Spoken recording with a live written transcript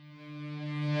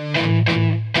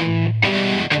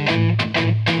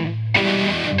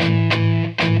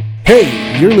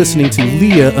Hey, you're listening to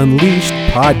Lea Unleashed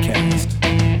Podcast.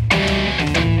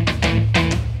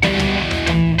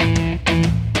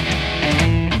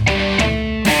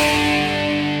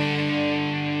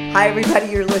 Hi,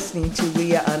 everybody. You're listening to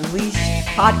Lea Unleashed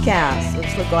Podcast. We're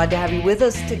so glad to have you with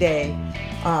us today.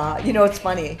 It's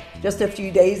funny. Just a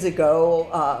few days ago,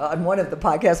 on one of the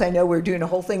podcasts, I know we're doing a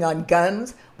whole thing on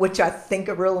guns, which I think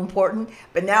are real important.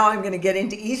 But now I'm going to get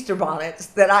into Easter bonnets,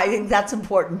 that I think that's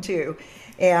important too.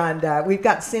 And we've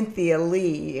got Cynthia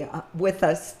Lee with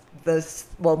us this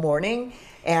morning,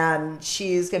 and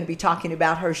she's going to be talking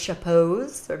about her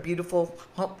chapeaus, her beautiful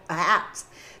hats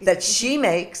that she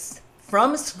makes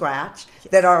from scratch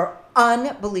that are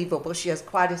unbelievable. She has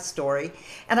quite a story.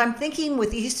 And I'm thinking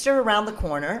with Easter around the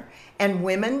corner, and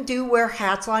women do wear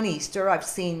hats on Easter. I've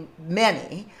seen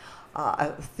many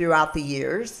throughout the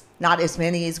years, not as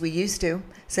many as we used to,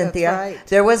 Cynthia. That's right.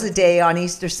 There was a day on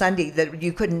Easter Sunday that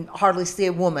you couldn't hardly see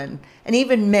a woman, and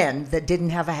even men, that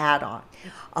didn't have a hat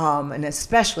on, and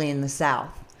especially in the South.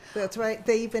 That's right.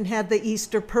 They even had the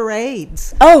Easter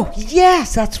parades. Oh,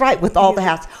 yes, that's right, with all the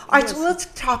hats. All right, Yes. so let's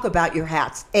talk about your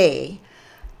hats.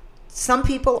 Some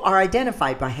people are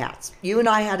identified by hats. You and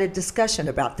I had a discussion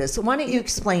about this. So why don't you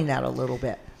explain that a little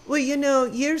bit? Well,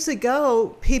 years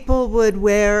ago, people would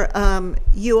wear,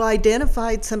 you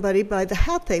identified somebody by the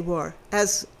hat they wore.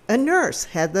 As a nurse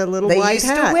had the little white hat. They used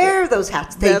to wear those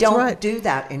hats. They That's don't right. do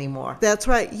that anymore. That's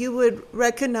right. You would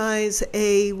recognize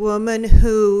a woman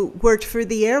who worked for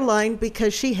the airline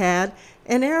because she had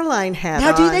an airline hat Now,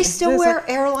 on. do they still wear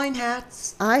airline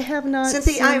hats? I have not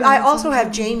Cynthia, seen I those also on.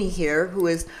 have Jamie here, who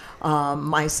is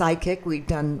my sidekick. We've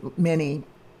done many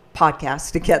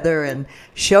podcasts together and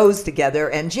shows together.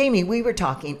 And Jamie, we were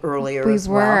talking earlier as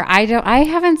well. I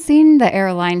haven't seen the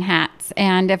airline hats,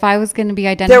 and if I was going to be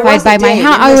was identified a by my day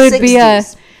hat, in I the would be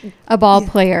 60s. a ball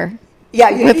player. Yeah,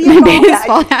 you with would my be a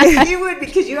baseball hat. You would,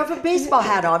 because you have a baseball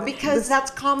hat on, because that's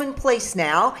commonplace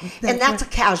now, and that's a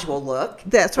casual look.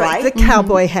 That's right. The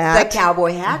cowboy hat. The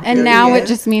cowboy hat. And There now you it go.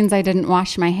 just means I didn't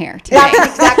wash my hair today.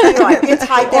 That's exactly right. It's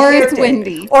high to Or hair it's day.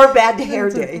 windy. Or bad to hair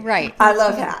day. Right. I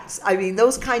love hats. I mean,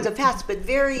 those kinds of hats, but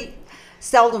very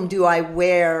seldom do I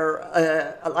wear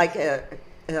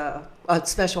a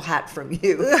special hat from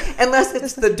you, unless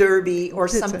it's the derby or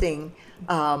something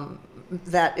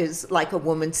that is like a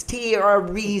woman's tee or a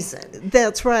reason.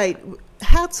 That's right.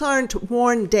 Hats aren't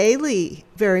worn daily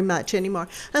very much anymore,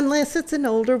 unless it's an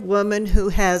older woman who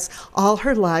has all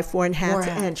her life worn hats,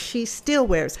 and she still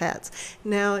wears hats.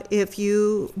 Now, if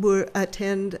you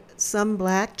attend some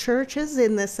black churches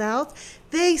in the South,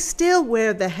 they still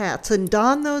wear the hats and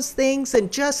don those things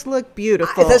and just look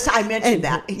beautiful. I mentioned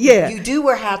that. Yeah. You do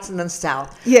wear hats in the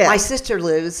South. Yes. My sister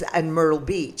lives in Myrtle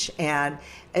Beach, and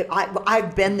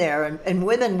I've been there, and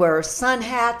women wear sun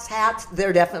hats.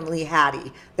 They're definitely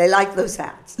hatty. They like those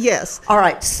hats. Yes. All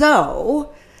right,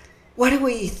 so what do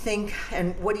we think,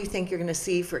 and what do you think you're going to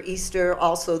see for Easter?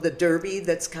 Also, the Derby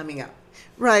that's coming up.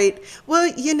 Right.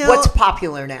 Well, What's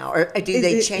popular now? Or do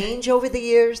they change over the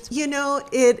years?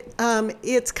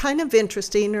 It's kind of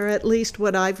interesting, or at least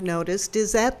what I've noticed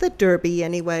is at the Derby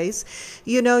anyways,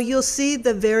 you'll see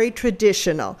the very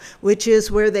traditional, which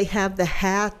is where they have the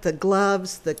hat, the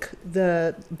gloves,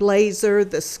 the blazer,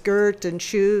 the skirt and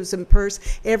shoes and purse,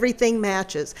 everything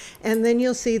matches. And then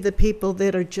you'll see the people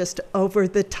that are just over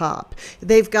the top.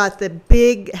 They've got the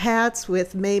big hats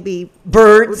with maybe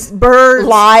Birds,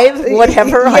 live,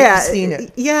 whatever. I've seen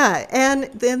it. Yeah, and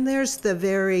then there's the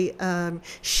very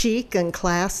chic and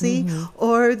classy,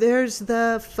 or there's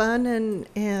the fun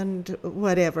and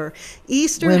whatever.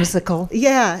 Easter. Whimsical.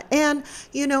 Yeah, and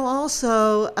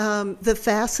also the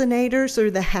fascinators or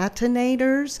the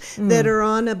hatinators that are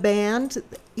on a band.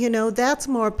 That's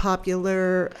more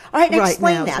popular. All right,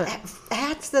 explain now, that.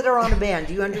 Hats that are on a band.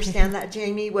 Do you understand that,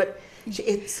 Jamie?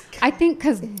 I think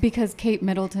because Kate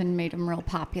Middleton made them real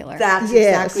popular. That's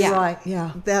Yes. exactly Yeah. right.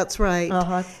 Yeah. That's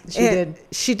right. She did.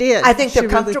 She did. I think they're She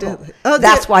really comfortable. did. Oh,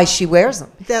 that's why she wears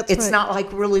them. That's it's right. not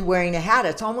like really wearing a hat.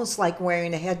 It's almost like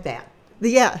wearing a headband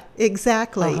Yeah,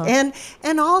 exactly. And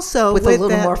also with a little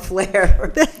more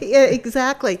flair. Yeah,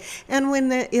 exactly. And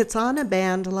when it's on a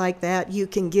band like that, you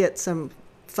can get some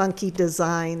funky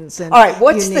designs and All right,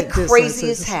 what's the unique craziest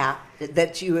businesses. hat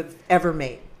that you have ever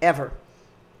made, ever?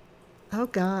 Oh,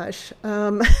 gosh.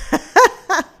 I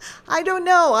don't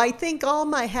know. I think all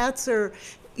my hats are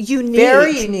unique.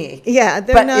 Very unique. Yeah,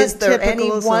 they're but not is there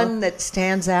typical, any one that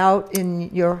stands out in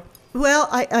your Well,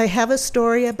 I have a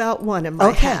story about one of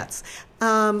my hats.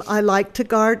 I like to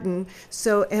garden,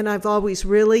 and I've always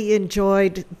really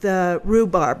enjoyed the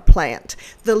rhubarb plant.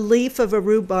 The leaf of a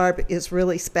rhubarb is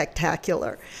really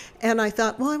spectacular. And I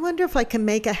thought, well, I wonder if I can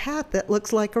make a hat that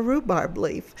looks like a rhubarb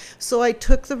leaf. So I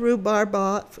took the rhubarb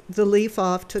off, the leaf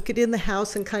off, took it in the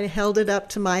house and kind of held it up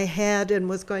to my head and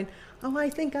was going, oh, I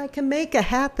think I can make a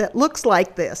hat that looks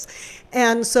like this.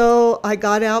 And so I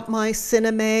got out my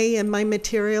cinema and my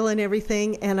material and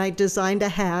everything, and I designed a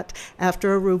hat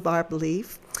after a rhubarb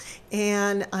leaf.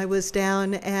 And I was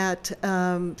down at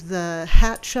the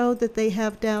hat show that they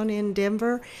have down in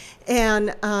Denver,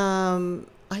 and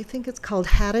I think it's called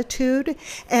Hattitude,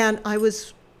 and I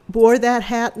wore that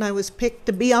hat, and I was picked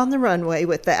to be on the runway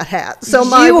with that hat. So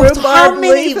how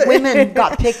many women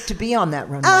got picked to be on that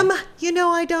runway?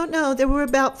 I don't know. There were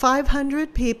about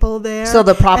 500 people there. So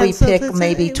they'll probably pick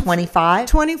maybe 25?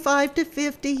 25 to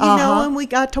 50, and we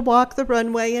got to walk the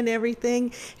runway and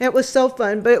everything. It was so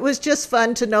fun, but it was just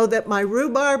fun to know that my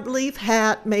rhubarb leaf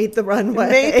hat made the runway.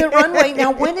 Made the runway.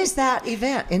 Now, when is that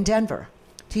event in Denver?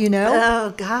 Do you know? Oh,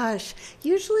 gosh.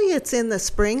 Usually it's in the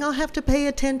spring. I'll have to pay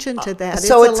attention to that.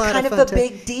 So it's kind of a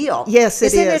big deal. Yes, it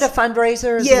is. Isn't it a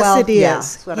fundraiser as yes, well? Yes, it is. Yeah,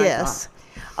 that's what I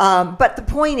thought. But the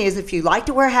point is, if you like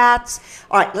to wear hats,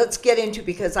 all right, let's get into,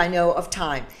 because I know of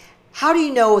time. How do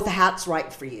you know if the hat's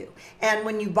right for you? And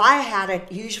when you buy a hat,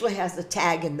 it usually has a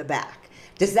tag in the back.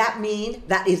 Does that mean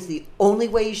that is the only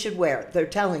way you should wear it? They're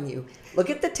telling you, look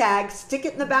at the tag, stick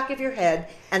it in the back of your head,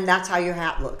 and that's how your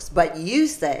hat looks. But you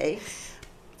say...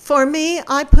 For me,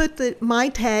 I put my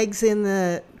tags in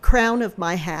the crown of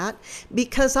my hat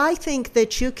because I think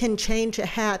that you can change a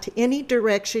hat any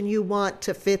direction you want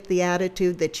to fit the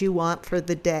attitude that you want for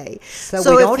the day.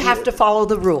 So we don't have to follow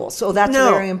the rules. So that's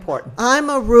very important. I'm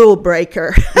a rule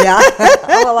breaker. Yeah.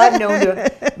 Well, I've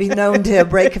known to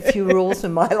break a few rules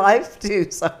in my life too.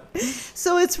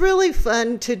 So it's really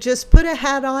fun to just put a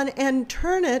hat on and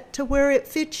turn it to where it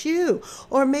fits you,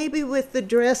 or maybe with the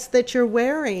dress that you're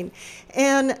wearing.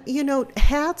 And,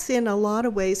 hats in a lot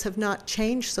of ways have not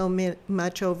changed so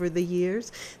much over the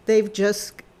years. They've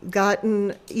just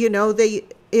gotten, in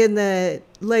the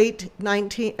late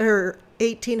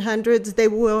 1800s,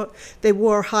 they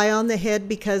wore high on the head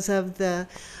because of the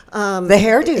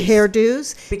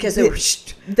hairdos. Because they were,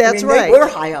 that's right. They were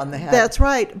high on the head. That's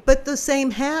right. But the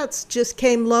same hats just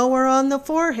came lower on the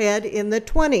forehead in the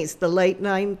 20s, the late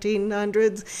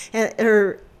 1900s,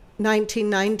 or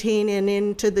 1919 and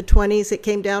into the 20s, it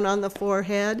came down on the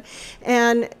forehead.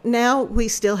 And now we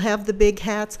still have the big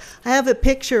hats. I have a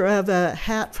picture of a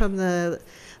hat from the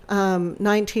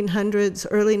 1900s,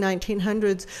 early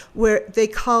 1900s, where they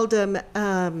called them,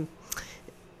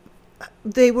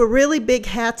 they were really big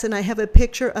hats, and I have a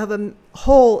picture of a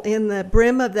hole in the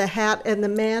brim of the hat, and the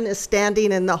man is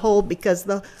standing in the hole because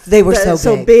they were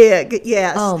so big.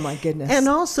 Yes. Oh my goodness. And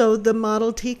also the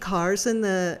Model T cars and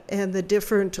the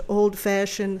different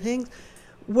old-fashioned things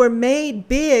were made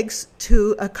big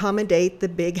to accommodate the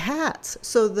big hats.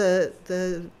 So the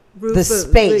roof, the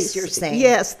space, you're saying?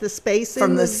 Yes, the space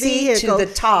from in the vehicle. seat to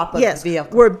the top of the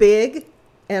vehicle. Were big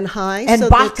and high. And so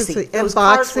boxy. Those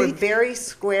cars boxy. were very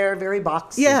square, very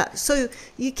boxy. Yeah, so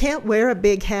you can't wear a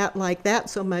big hat like that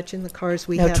so much in the cars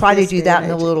we have. Try to do that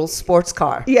in a little sports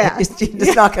car. Yeah.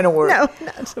 It's not going to work. No,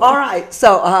 all right,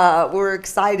 so we're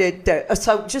excited.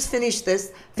 So just finish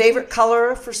this. Favorite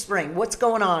color for spring? What's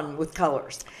going on with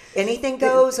colors? Anything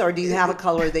goes, or do you have a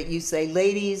color that you say,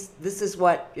 ladies, this is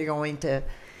what you're going to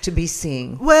be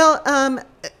seeing? Well,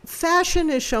 fashion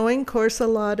is showing, of course, a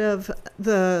lot of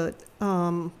the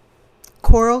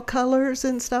coral colors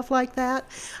and stuff like that.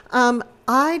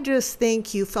 I just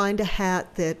think you find a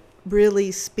hat that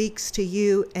really speaks to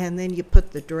you, and then you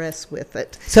put the dress with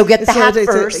it. So get the hat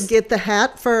first. Get the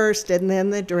hat first, and then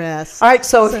the dress. All right,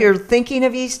 so if you're thinking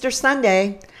of Easter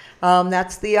Sunday,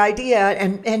 that's the idea.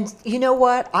 And you know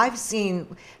what? I've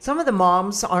seen some of the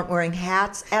moms aren't wearing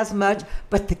hats as much,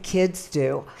 but the kids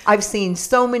do. I've seen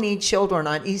so many children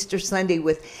on Easter Sunday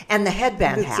and the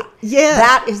headband hat. Yeah.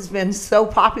 That has been so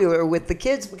popular with the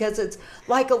kids because it's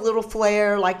like a little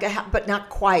flare, like a hat, but not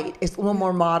quite. It's a little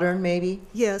more modern, maybe.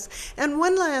 Yes. And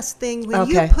one last thing, when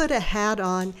you put a hat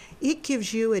on, it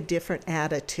gives you a different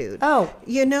attitude. Oh,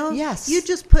 Yes. You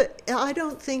just I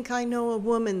don't think I know a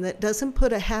woman that doesn't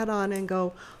put a hat on and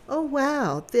go, oh,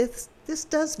 wow, this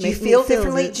does make me feel. Do you feel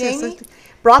differently, Jamie?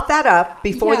 Brought that up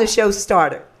before the show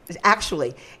started,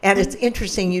 actually. And it's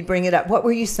interesting you bring it up. What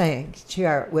were you saying?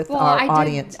 Share it with our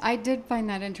audience. I did find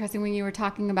that interesting when you were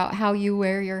talking about how you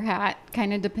wear your hat.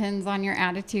 Kind of depends on your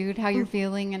attitude, how you're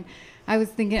feeling. And I was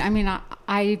thinking,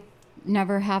 I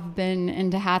never have been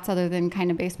into hats other than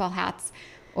kind of baseball hats.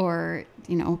 or,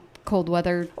 cold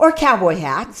weather. Or cowboy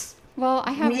hats. Well,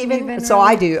 I haven't even So really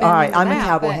I do. been All right, into I'm a that,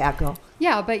 cowboy but- hat girl.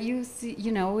 Yeah, but you see,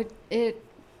 it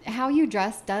how you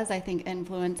dress does, I think,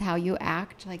 influence how you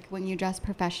act. Like when you dress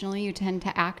professionally, you tend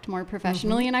to act more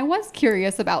professionally. And I was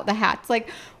curious about the hats. Like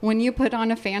when you put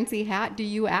on a fancy hat, do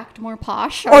you act more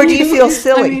posh? Or do you feel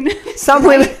silly? I mean, Some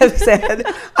women have said,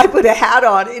 I put a hat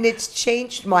on and it's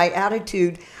changed my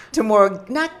attitude to more,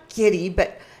 not giddy,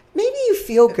 but maybe you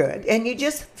feel good and you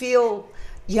just feel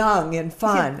young and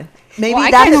fun. Maybe well,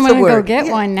 I that kind is of the want to go word. get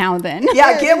one now then.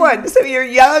 Yeah, get one. So you're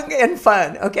young and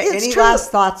fun. Okay, It's any true.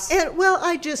 last thoughts? Well,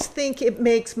 I just think it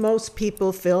makes most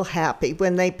people feel happy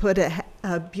when they put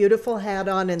a beautiful hat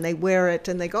on and they wear it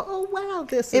and they go, oh, wow,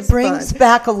 this is It brings fun.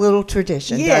 back a little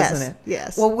tradition, Yes, doesn't it?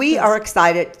 yes. Well, we Yes. are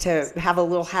excited to have a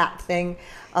little hat thing.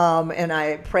 And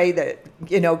I pray that,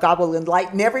 God will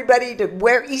enlighten everybody to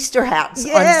wear Easter hats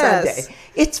Yes. on Sunday.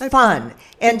 It's fun.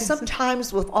 And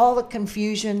sometimes with all the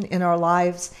confusion in our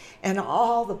lives and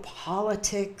all the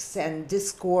politics and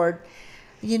discord,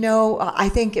 I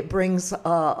think it brings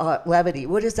levity.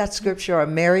 What is that scripture? A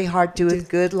merry heart doeth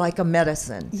good like a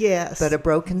medicine. Yes. But a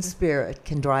broken spirit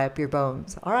can dry up your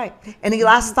bones. All right. Any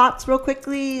last thoughts real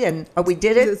quickly? And we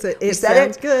did it? It We said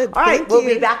sounds good. All right. Thank We'll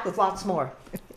you. be back with lots more.